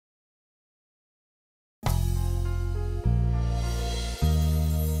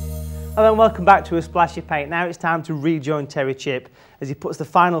Hello and welcome back to A Splash of Paint. Now it's time to rejoin Terry Chip as he puts the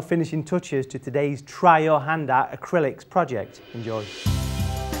final finishing touches to today's Try Your Hand At Acrylics project. Enjoy.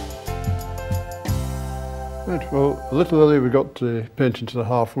 Right, well, a little earlier we got the paint into the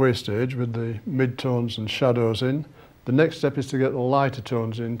halfway stage with the mid-tones and shadows in. The next step is to get the lighter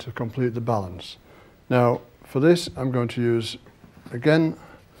tones in to complete the balance. Now, for this I'm going to use, again,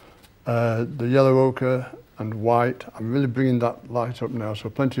 the yellow ochre and white. I'm really bringing that light up now, so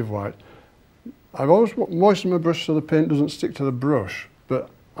plenty of white. I've always moistened my brush so the paint doesn't stick to the brush,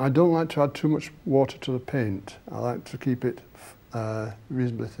 but I don't like to add too much water to the paint. I like to keep it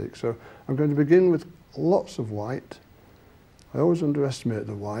reasonably thick. So I'm going to begin with lots of white. I always underestimate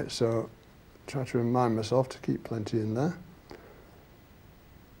the white, so try to remind myself to keep plenty in there.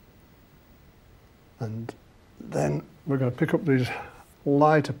 And then we're going to pick up these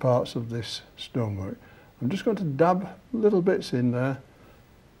lighter parts of this stonework. I'm just going to dab little bits in there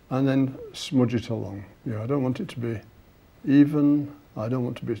and then smudge it along. You know, I don't want it to be even, I don't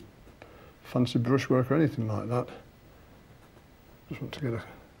want to be fancy brushwork or anything like that. Just want to get a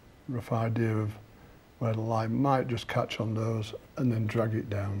rough idea of where the light might just catch on those and then drag it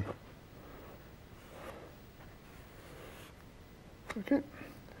down. Okay.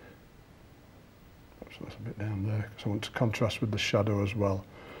 Perhaps a little bit down there because I want to contrast with the shadow as well.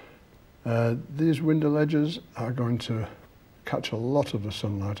 These window ledges are going to catch a lot of the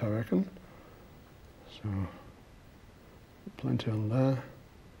sunlight, I reckon. So, plenty on there.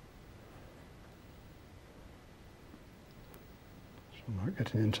 So I like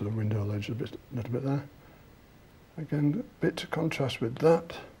getting into the window ledge a little bit there. Again, a bit to contrast with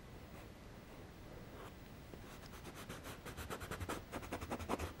that.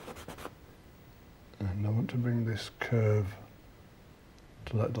 And I want to bring this curve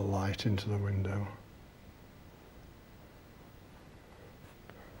to let the light into the window.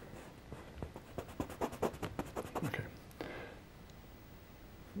 Okay.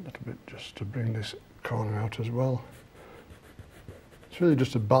 A little bit just to bring this corner out as well. It's really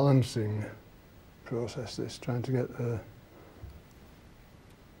just a balancing process, this, trying to get a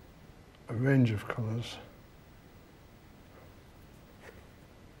range of colours.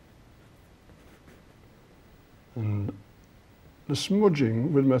 And the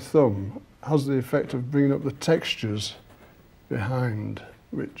smudging with my thumb has the effect of bringing up the textures behind,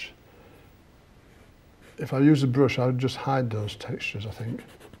 which if I use a brush I would just hide those textures, I think.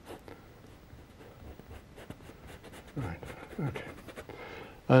 Right, okay.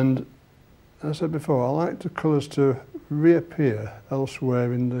 And as I said before, I like the colours to reappear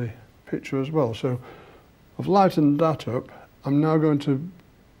elsewhere in the picture as well. So I've lightened that up. I'm now going to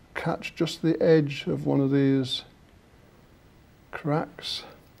catch just the edge of one of these cracks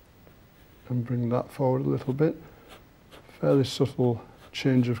and bring that forward a little bit. Fairly subtle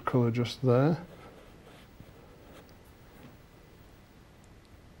change of colour just there.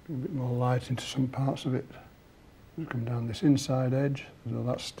 Bring a bit more light into some parts of it. Come down this inside edge, as though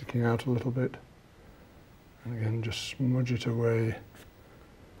that's sticking out a little bit. And again, just smudge it away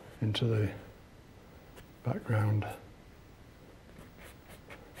into the background.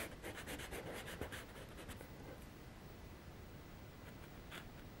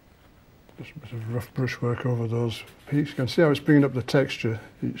 Just a bit of rough brushwork over those peaks. You can see how it's bringing up the texture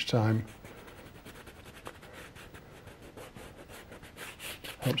each time.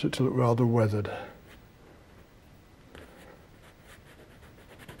 Helps it to look rather weathered.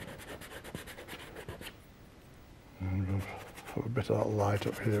 And we'll have a bit of that light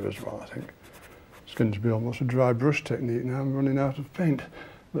up here as well, I think. It's going to be almost a dry brush technique now. I'm running out of paint.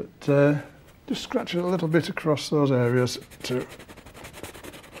 But just scratching a little bit across those areas to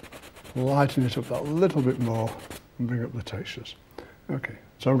lighten it up that little bit more and bring up the textures. Okay,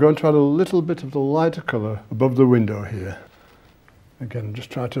 so I'm going to add a little bit of the lighter colour above the window here. Again, just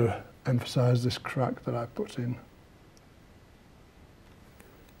try to emphasise this crack that I put in.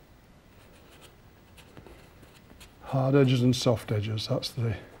 Hard edges and soft edges, that's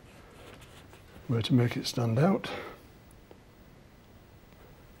the way to make it stand out.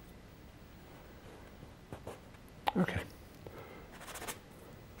 Okay.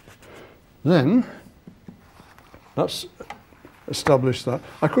 Then, that's established that.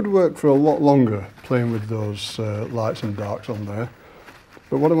 I could work for a lot longer playing with those lights and darks on there,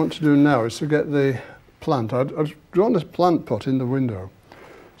 but what I want to do now is to get the plant. I've drawn this plant pot in the window,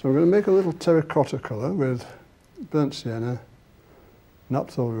 so I'm going to make a little terracotta colour with burnt sienna,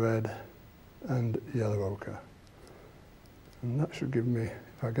 naphthol red and yellow ochre. And that should give me,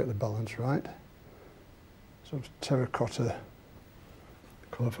 if I get the balance right, sort of terracotta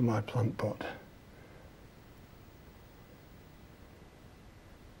colour for my plant pot.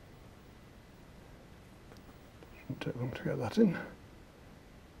 take long to get that in.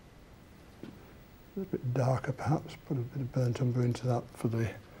 A little bit darker perhaps, put a bit of burnt umber into that for the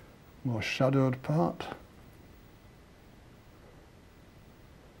more shadowed part.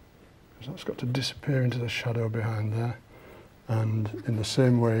 So that's got to disappear into the shadow behind there. And in the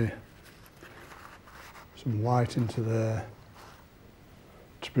same way, some white into there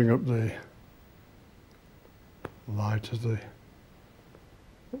to bring up the light as the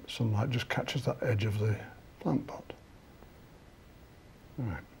sunlight just catches that edge of the plant pot.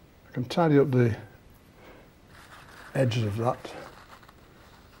 Right. I can tidy up the edges of that.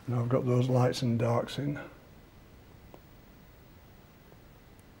 Now I've got those lights and darks in.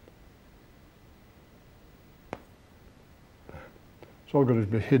 It's all going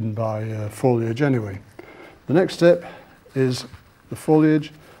to be hidden by foliage anyway. The next step is the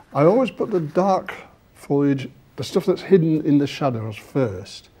foliage. I always put the dark foliage, the stuff that's hidden in the shadows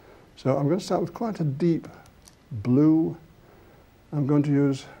first. So I'm going to start with quite a deep blue. I'm going to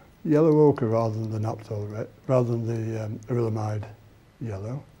use yellow ochre rather than the naphthol red, rather than the acrylamide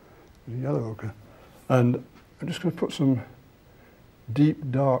yellow. Yellow ochre. And I'm just going to put some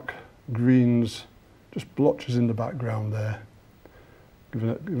deep dark greens, just blotches in the background there.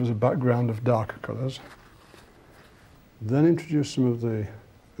 Give us a background of darker colours. Then introduce some of the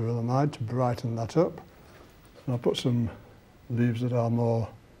acrylamide to brighten that up. And I'll put some leaves that are more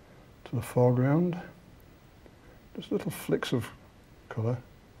to the foreground. Just little flicks of colour.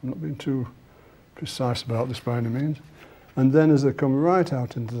 I'm not being too precise about this by any means. And then as they come right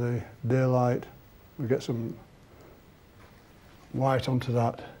out into the daylight, we get some white onto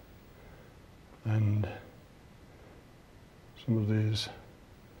that, and some of these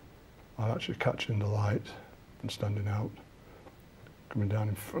are actually catching the light and standing out, coming down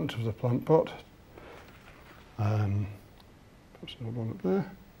in front of the plant pot. Perhaps another one up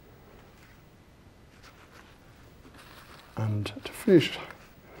there. And to finish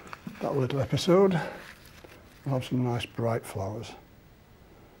that little episode, we'll have some nice bright flowers.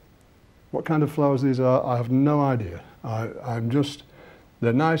 What kind of flowers these are, I have no idea.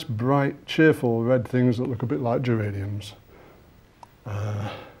 They're nice, bright, cheerful red things that look a bit like geraniums.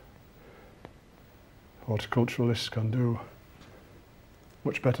 Horticulturalists can do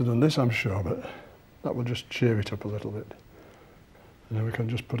much better than this, I'm sure, but that will just cheer it up a little bit. And then we can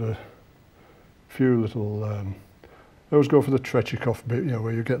just put a few little, I always go for the Tretyakov bit, you know,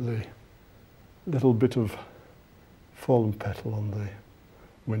 where you get the little bit of fallen petal on the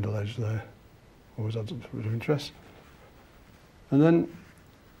window edge there. Always adds a bit of interest. And then,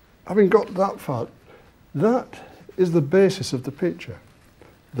 having got that far, that is the basis of the picture.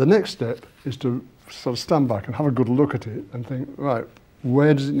 The next step is to sort of stand back and have a good look at it and think, right,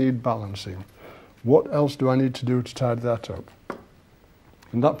 where does it need balancing? What else do I need to do to tidy that up?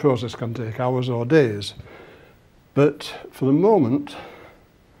 And that process can take hours or days. But for the moment,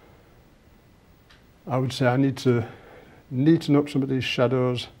 I would say I need to neaten up some of these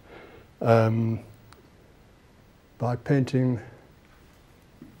shadows by painting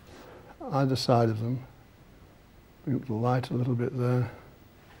either side of them. Bring up the light a little bit there.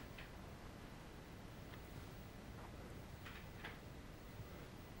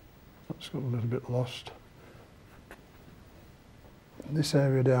 That's got a little bit lost. This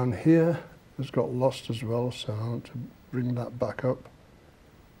area down here has got lost as well, so I want to bring that back up.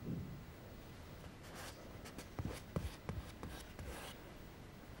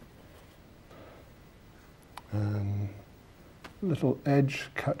 Little edge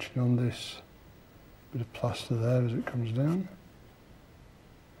catching on this bit of plaster there as it comes down.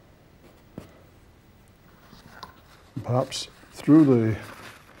 And perhaps through the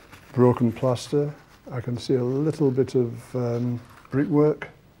broken plaster I can see a little bit of brickwork,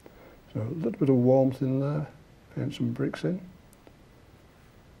 so a little bit of warmth in there, paint some bricks in.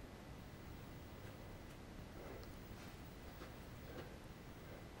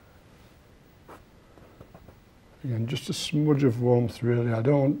 Again, just a smudge of warmth really. I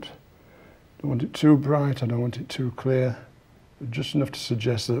don't want it too bright, I don't want it too clear, but just enough to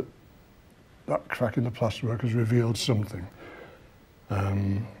suggest that that crack in the plasterwork has revealed something.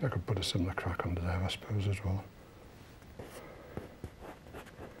 I could put a similar crack under there, I suppose, as well.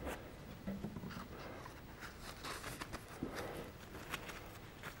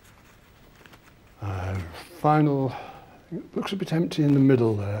 Final, it looks a bit empty in the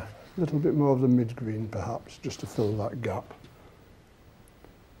middle there. A little bit more of the mid-green perhaps, just to fill that gap.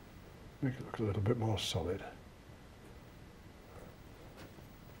 Make it look a little bit more solid.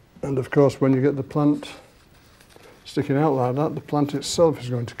 And of course, when you get the plant sticking out like that, the plant itself is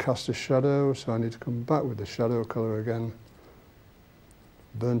going to cast a shadow, so I need to come back with the shadow colour again.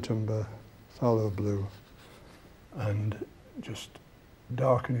 Burnt umber, phthalo blue, and just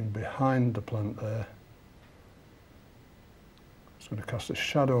darkening behind the plant there. It's going to cast a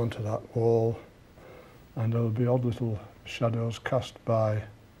shadow onto that wall, and there'll be odd little shadows cast by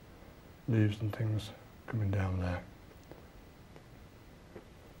leaves and things coming down there.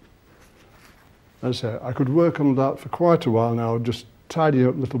 As I say, I could work on that for quite a while now, just tidying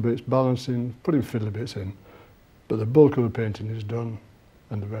up little bits, balancing, putting fiddly bits in, but the bulk of the painting is done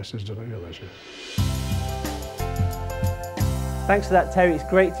and the rest is done at your leisure. Thanks for that, Terry. It's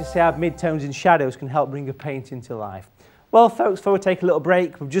great to see how midtones and shadows can help bring a painting to life. Well, folks, before we take a little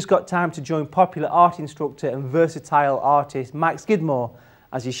break, we've just got time to join popular art instructor and versatile artist Max Skidmore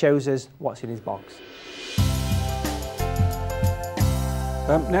as he shows us what's in his box.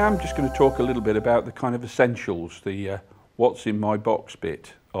 Now I'm just going to talk a little bit about the kind of essentials, the what's in my box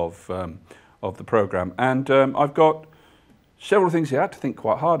bit of the programme. And I've got several things here. I had to think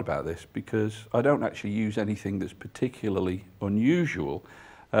quite hard about this because I don't actually use anything that's particularly unusual.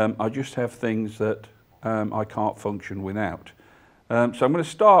 I just have things that I can't function without. So I'm going to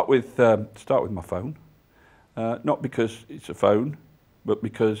start with my phone, not because it's a phone, but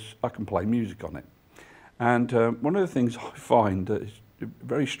because I can play music on it. And one of the things I find that is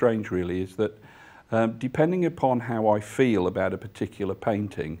very strange really is that depending upon how I feel about a particular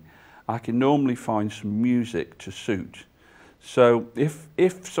painting, I can normally find some music to suit. So if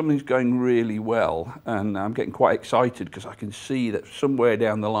something's going really well and I'm getting quite excited because I can see that somewhere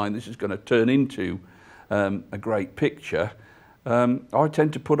down the line this is going to turn into a great picture, I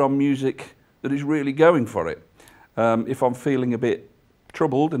tend to put on music that is really going for it. If I'm feeling a bit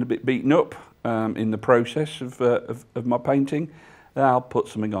troubled and a bit beaten up in the process of my painting, I'll put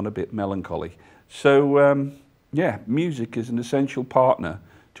something on a bit melancholy. So yeah, music is an essential partner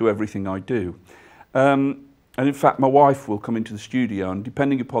to everything I do. And in fact, my wife will come into the studio and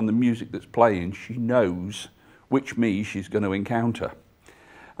depending upon the music that's playing, she knows which me she's going to encounter.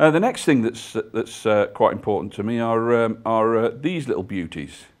 The next thing that's quite important to me are these little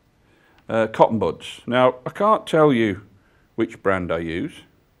beauties, cotton buds. Now, I can't tell you which brand I use,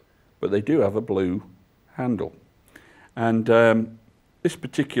 but they do have a blue handle. And this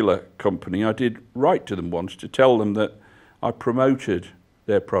particular company, I did write to them once to tell them that I promoted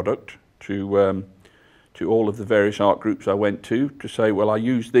their product to all of the various art groups I went to say, well, I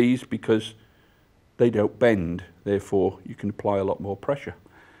use these because they don't bend, therefore you can apply a lot more pressure.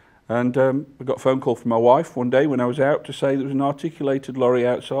 And I got a phone call from my wife one day when I was out to say there was an articulated lorry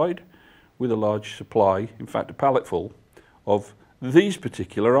outside with a large supply, in fact a pallet full, of these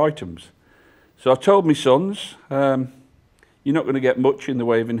particular items. So I told my sons, you're not going to get much in the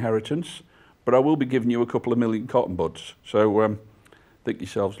way of inheritance, but I will be giving you a couple of million cotton buds, so think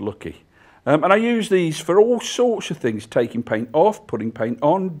yourselves lucky. And I use these for all sorts of things, taking paint off, putting paint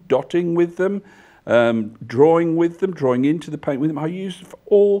on, dotting with them, drawing with them, drawing into the paint with them. I use them for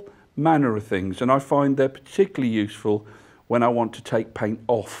all manner of things, and I find they're particularly useful when I want to take paint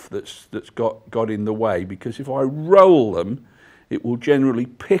off that's got in the way, because if I roll them, it will generally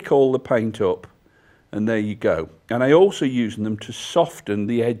pick all the paint up, and there you go. And I also use them to soften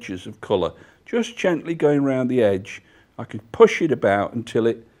the edges of colour, just gently going around the edge. I can push it about until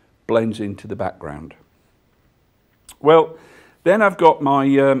it blends into the background. Well, then I've got my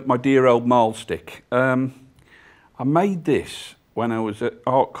my dear old mahl stick. I made this when I was at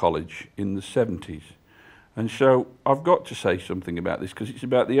art college in the 70s, and so I've got to say something about this because it's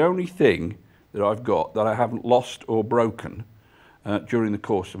about the only thing that I've got that I haven't lost or broken during the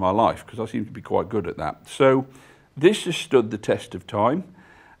course of my life, because I seem to be quite good at that. So this has stood the test of time.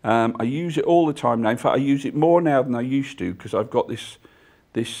 I use it all the time now. In fact, I use it more now than I used to because I've got this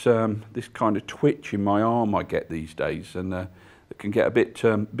kind of twitch in my arm I get these days, and it can get a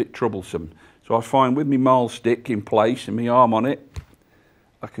bit troublesome. So I find with my mahl stick in place and my arm on it,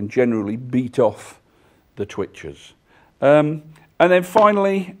 I can generally beat off the twitches. And then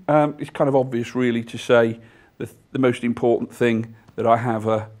finally, it's kind of obvious really to say the most important thing that I have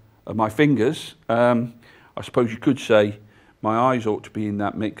are my fingers. I suppose you could say my eyes ought to be in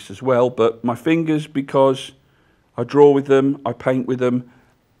that mix as well, but my fingers, because I draw with them, I paint with them,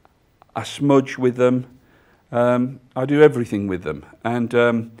 I smudge with them, I do everything with them,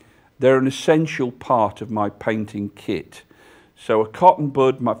 and they're an essential part of my painting kit. So a cotton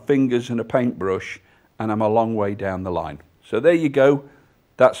bud, my fingers and a paintbrush, and I'm a long way down the line. So there you go,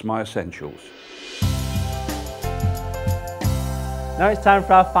 that's my essentials. Now it's time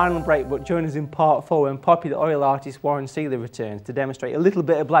for our final break, but join us in part 4 when popular oil artist Warren Seeley returns to demonstrate a little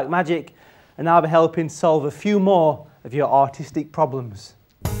bit of black magic, and I'll be helping solve a few more of your artistic problems.